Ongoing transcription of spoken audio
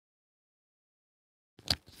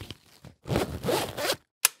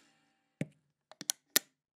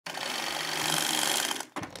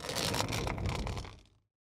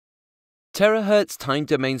Terahertz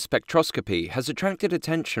time-domain spectroscopy has attracted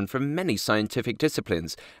attention from many scientific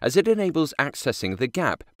disciplines as it enables accessing the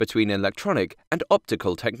gap between electronic and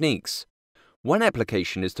optical techniques. One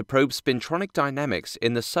application is to probe spintronic dynamics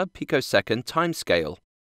in the sub-picosecond timescale.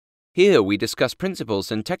 Here we discuss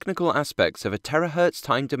principles and technical aspects of a terahertz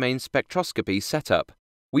time-domain spectroscopy setup.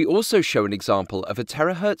 We also show an example of a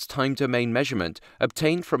terahertz time-domain measurement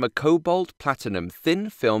obtained from a cobalt-platinum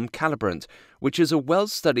thin-film calibrant, which is a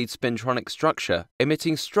well-studied spintronic structure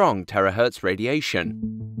emitting strong terahertz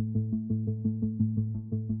radiation.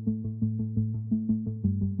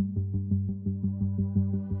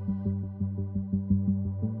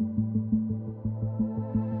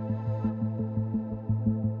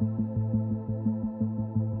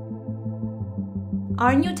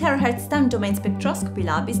 Our new Terahertz time-domain spectroscopy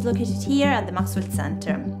lab is located here at the Maxwell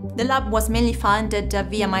Center. The lab was mainly funded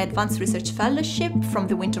via my Advanced Research Fellowship from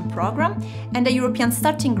the Winter Program and a European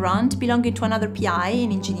starting grant belonging to another PI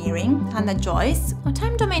in engineering, Hannah Joyce. A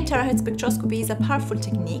time-domain terahertz spectroscopy is a powerful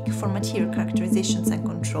technique for material characterizations and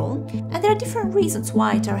control, and there are different reasons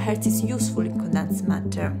why terahertz is useful in condensed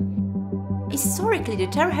matter. Historically, the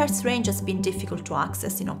terahertz range has been difficult to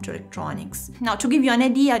access in optoelectronics. Now, to give you an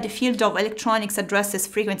idea, the field of electronics addresses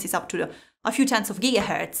frequencies up to a few tens of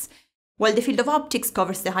gigahertz, while the field of optics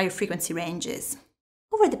covers the higher frequency ranges.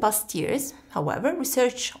 Over the past years, however,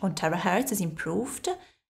 research on terahertz has improved,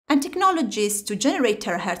 and technologies to generate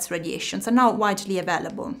terahertz radiations are now widely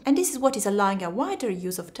available. And this is what is allowing a wider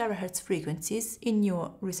use of terahertz frequencies in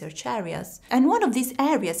new research areas. And one of these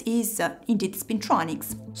areas is indeed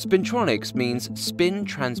spintronics. Spintronics means spin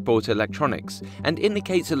transport electronics and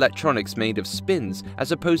indicates electronics made of spins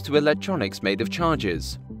as opposed to electronics made of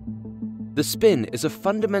charges. The spin is a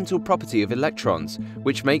fundamental property of electrons,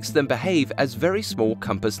 which makes them behave as very small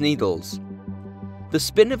compass needles. The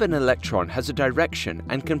spin of an electron has a direction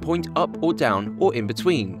and can point up or down or in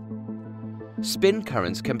between. Spin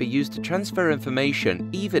currents can be used to transfer information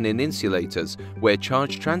even in insulators where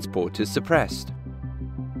charge transport is suppressed.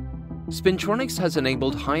 Spintronics has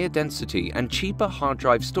enabled higher density and cheaper hard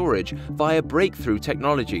drive storage via breakthrough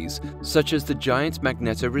technologies such as the giant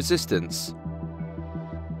magnetoresistance.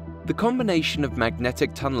 The combination of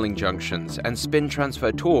magnetic tunneling junctions and spin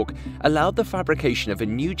transfer torque allowed the fabrication of a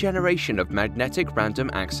new generation of magnetic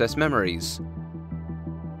random access memories.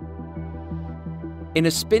 In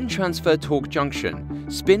a spin transfer torque junction,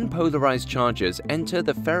 spin polarized charges enter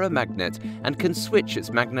the ferromagnet and can switch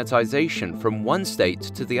its magnetization from one state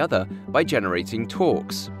to the other by generating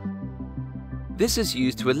torques. This is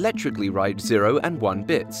used to electrically write 0 and 1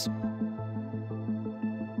 bits.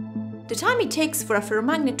 The time it takes for a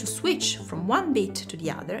ferromagnet to switch from one bit to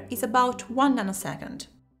the other is about 1 nanosecond.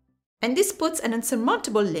 And this puts an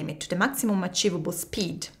insurmountable limit to the maximum achievable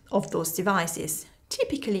speed of those devices,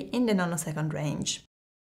 typically in the nanosecond range.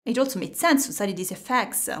 It also makes sense to study these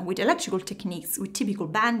effects with electrical techniques with typical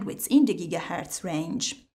bandwidths in the gigahertz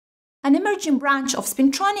range. An emerging branch of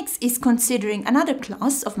spintronics is considering another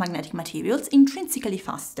class of magnetic materials intrinsically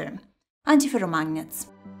faster: antiferromagnets.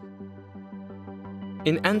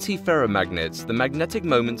 In antiferromagnets, the magnetic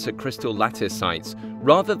moments at crystal lattice sites,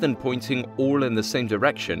 rather than pointing all in the same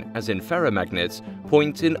direction as in ferromagnets,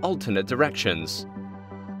 point in alternate directions.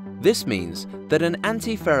 This means that an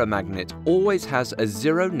antiferromagnet always has a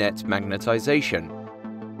zero net magnetization.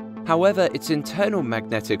 However, its internal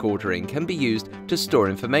magnetic ordering can be used to store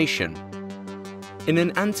information. In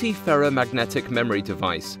an antiferromagnetic memory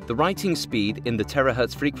device, the writing speed in the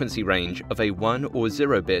terahertz frequency range of a 1 or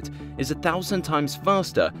 0 bit is 1,000 times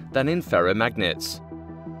faster than in ferromagnets.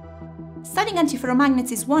 Studying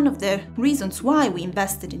antiferromagnets is one of the reasons why we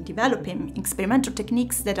invested in developing experimental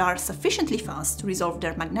techniques that are sufficiently fast to resolve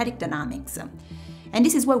their magnetic dynamics. And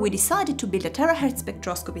this is why we decided to build a terahertz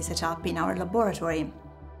spectroscopy setup in our laboratory.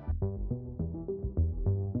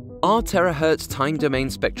 Our terahertz time-domain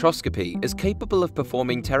spectroscopy is capable of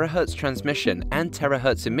performing terahertz transmission and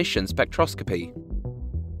terahertz emission spectroscopy.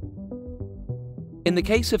 In the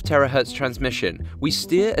case of terahertz transmission, we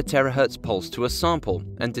steer a terahertz pulse to a sample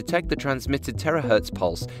and detect the transmitted terahertz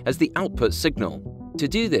pulse as the output signal. To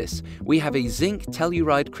do this, we have a zinc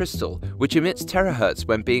telluride crystal which emits terahertz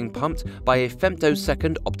when being pumped by a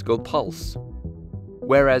femtosecond optical pulse.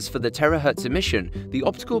 Whereas for the terahertz emission, the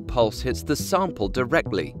optical pulse hits the sample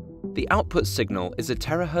directly. The output signal is a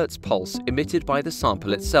terahertz pulse emitted by the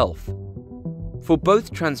sample itself. For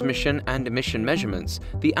both transmission and emission measurements,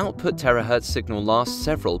 the output terahertz signal lasts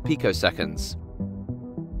several picoseconds.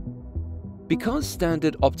 Because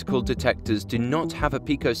standard optical detectors do not have a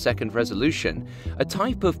picosecond resolution, a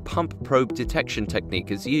type of pump probe detection technique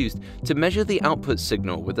is used to measure the output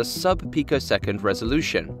signal with a sub-picosecond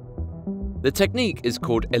resolution. The technique is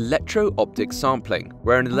called electro-optic sampling,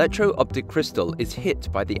 where an electro-optic crystal is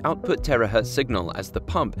hit by the output terahertz signal as the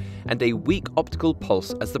pump and a weak optical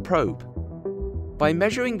pulse as the probe. By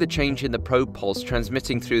measuring the change in the probe pulse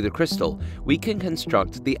transmitting through the crystal, we can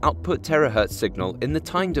construct the output terahertz signal in the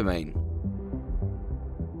time domain.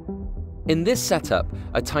 In this setup,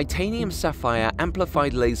 a titanium sapphire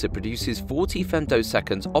amplified laser produces 40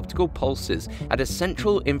 femtoseconds optical pulses at a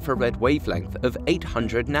central infrared wavelength of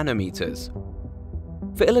 800 nanometers.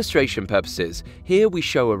 For illustration purposes, here we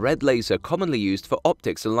show a red laser commonly used for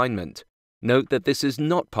optics alignment. Note that this is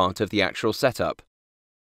not part of the actual setup.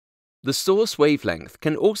 The source wavelength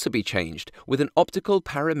can also be changed with an optical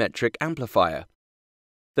parametric amplifier.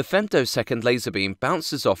 The femtosecond laser beam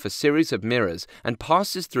bounces off a series of mirrors and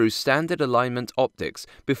passes through standard alignment optics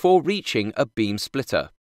before reaching a beam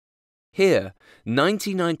splitter. Here,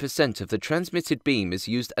 99% of the transmitted beam is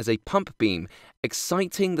used as a pump beam,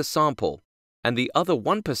 exciting the sample, and the other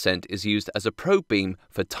 1% is used as a probe beam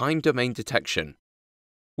for time domain detection.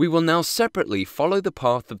 We will now separately follow the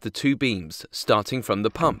path of the two beams, starting from the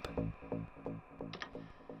pump.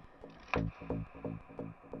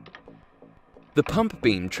 The pump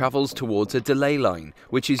beam travels towards a delay line,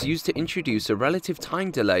 which is used to introduce a relative time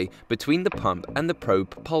delay between the pump and the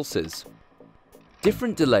probe pulses.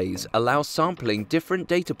 Different delays allow sampling different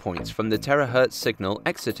data points from the terahertz signal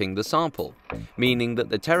exiting the sample, meaning that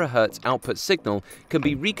the terahertz output signal can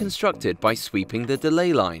be reconstructed by sweeping the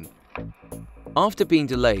delay line. After being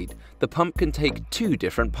delayed, the pump can take two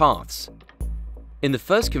different paths. In the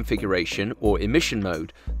first configuration, or emission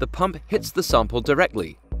mode, the pump hits the sample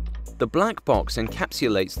directly. The black box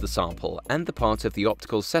encapsulates the sample and the part of the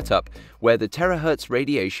optical setup where the terahertz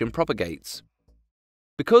radiation propagates.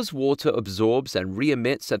 Because water absorbs and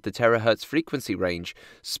re-emits at the terahertz frequency range,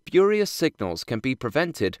 spurious signals can be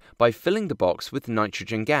prevented by filling the box with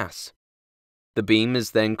nitrogen gas. The beam is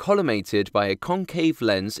then collimated by a concave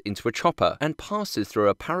lens into a chopper and passes through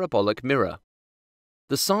a parabolic mirror.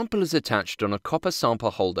 The sample is attached on a copper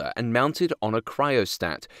sample holder and mounted on a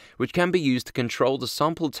cryostat, which can be used to control the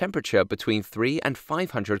sample temperature between 3 and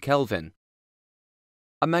 500 Kelvin.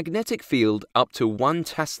 A magnetic field up to 1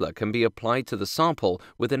 Tesla can be applied to the sample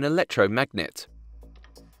with an electromagnet.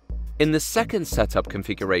 In the second setup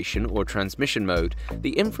configuration or transmission mode,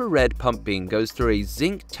 the infrared pump beam goes through a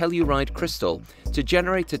zinc telluride crystal to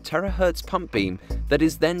generate a terahertz pump beam that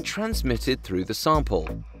is then transmitted through the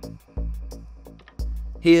sample.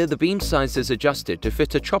 Here, the beam size is adjusted to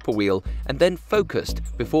fit a chopper wheel and then focused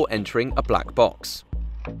before entering a black box.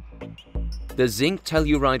 The zinc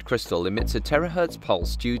telluride crystal emits a terahertz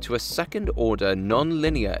pulse due to a second-order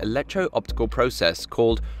non-linear electro-optical process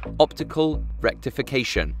called optical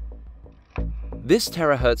rectification. This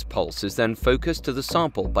terahertz pulse is then focused to the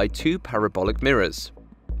sample by two parabolic mirrors.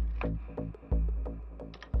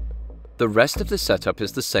 The rest of the setup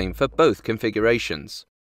is the same for both configurations.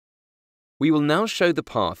 We will now show the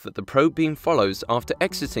path that the probe beam follows after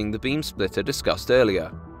exiting the beam splitter discussed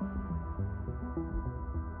earlier.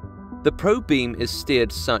 The probe beam is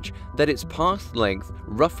steered such that its path length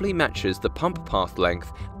roughly matches the pump path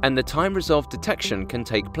length, and the time-resolved detection can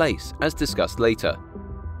take place, as discussed later.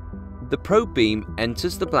 The probe beam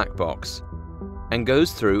enters the black box and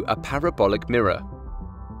goes through a parabolic mirror.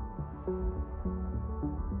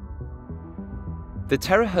 The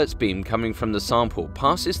terahertz beam coming from the sample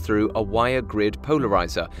passes through a wire grid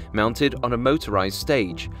polarizer mounted on a motorized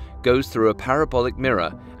stage, goes through a parabolic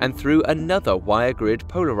mirror and through another wire grid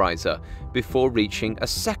polarizer before reaching a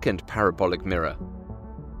second parabolic mirror.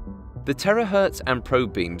 The terahertz and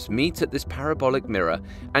probe beams meet at this parabolic mirror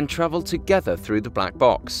and travel together through the black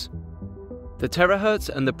box. The terahertz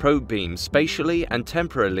and the probe beam spatially and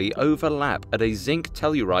temporally overlap at a zinc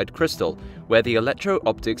telluride crystal where the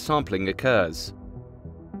electro-optic sampling occurs.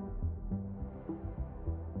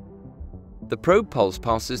 The probe pulse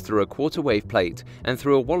passes through a quarter-wave plate and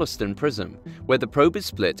through a Wollaston prism, where the probe is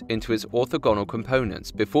split into its orthogonal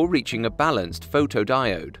components before reaching a balanced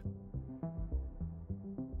photodiode.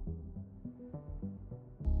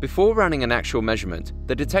 Before running an actual measurement,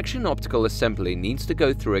 the detection optical assembly needs to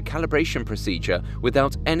go through a calibration procedure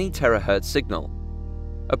without any terahertz signal.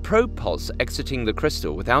 A probe pulse exiting the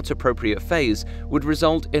crystal without appropriate phase would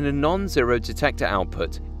result in a non-zero detector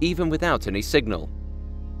output, even without any signal.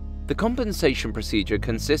 The compensation procedure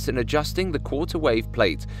consists in adjusting the quarter-wave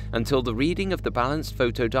plate until the reading of the balanced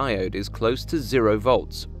photodiode is close to 0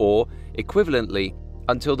 volts, or, equivalently,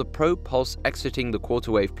 until the probe pulse exiting the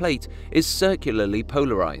quarter-wave plate is circularly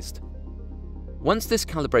polarized. Once this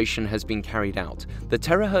calibration has been carried out, the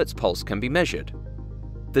terahertz pulse can be measured.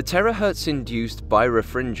 The terahertz-induced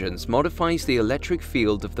birefringence modifies the electric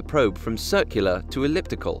field of the probe from circular to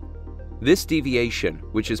elliptical. This deviation,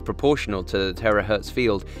 which is proportional to the terahertz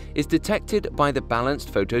field, is detected by the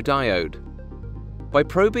balanced photodiode. By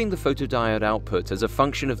probing the photodiode output as a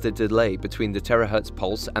function of the delay between the terahertz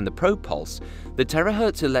pulse and the probe pulse, the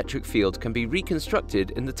terahertz electric field can be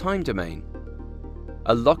reconstructed in the time domain.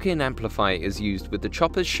 A lock-in amplifier is used with the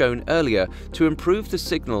choppers shown earlier to improve the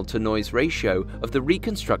signal-to-noise ratio of the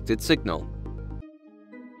reconstructed signal.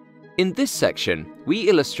 In this section, we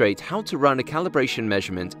illustrate how to run a calibration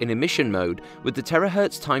measurement in emission mode with the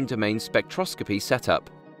Terahertz time domain spectroscopy setup.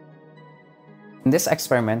 In this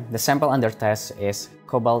experiment, the sample under test is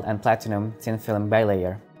cobalt and platinum thin film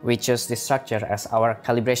bilayer. We choose this structure as our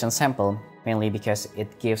calibration sample mainly because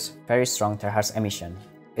it gives very strong terahertz emission.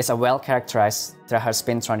 It's a well-characterized terahertz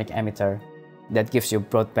spintronic emitter that gives you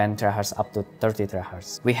broadband terahertz up to 30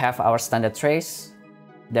 terahertz. We have our standard trace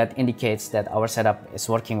that indicates that our setup is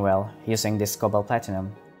working well using this cobalt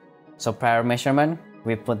platinum. So prior measurement,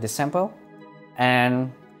 we put the sample,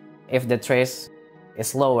 and if the trace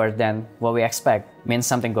is lower than what we expect, means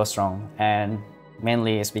something goes wrong, and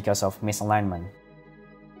mainly it's because of misalignment.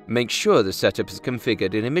 Make sure the setup is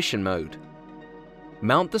configured in emission mode.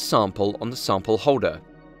 Mount the sample on the sample holder.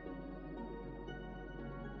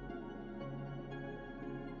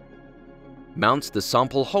 Mount the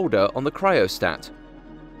sample holder on the cryostat.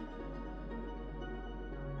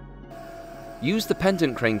 Use the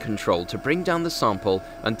pendant crane control to bring down the sample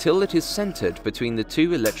until it is centered between the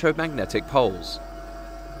two electromagnetic poles.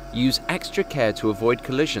 Use extra care to avoid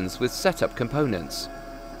collisions with setup components.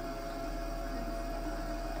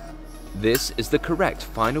 This is the correct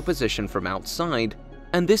final position from outside,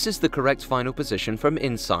 and this is the correct final position from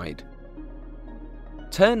inside.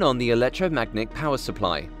 Turn on the electromagnetic power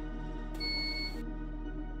supply.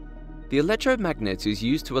 The electromagnet is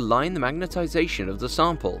used to align the magnetization of the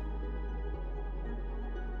sample.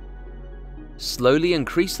 Slowly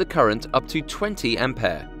increase the current up to 20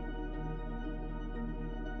 ampere.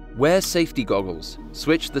 Wear safety goggles.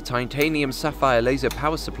 Switch the titanium sapphire laser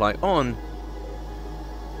power supply on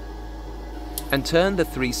and turn the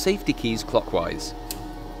 3 safety keys clockwise.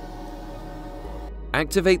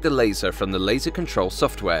 Activate the laser from the laser control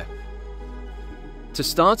software. To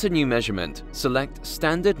start a new measurement, select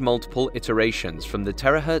Standard Multiple Iterations from the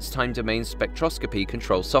Terahertz Time Domain Spectroscopy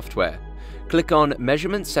control software. Click on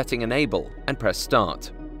Measurement Setting Enable and press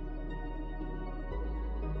Start.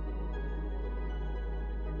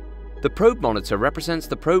 The probe monitor represents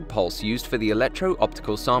the probe pulse used for the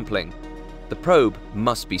electro-optical sampling. The probe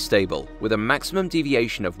must be stable, with a maximum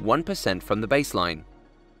deviation of 1% from the baseline.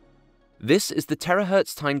 This is the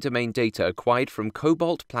terahertz time domain data acquired from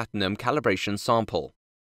cobalt platinum calibration sample.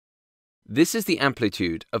 This is the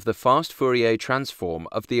amplitude of the fast Fourier transform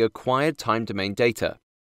of the acquired time domain data.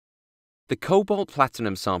 The cobalt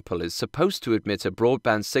platinum sample is supposed to emit a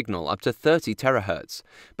broadband signal up to 30 terahertz,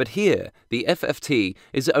 but here the FFT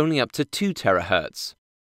is only up to 2 terahertz.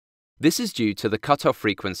 This is due to the cutoff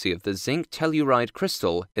frequency of the zinc telluride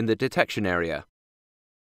crystal in the detection area.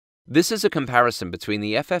 This is a comparison between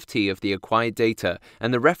the FFT of the acquired data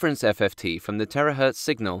and the reference FFT from the terahertz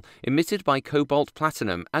signal emitted by cobalt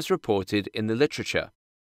platinum as reported in the literature.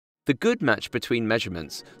 The good match between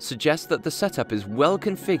measurements suggests that the setup is well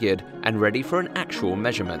configured and ready for an actual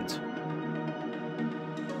measurement.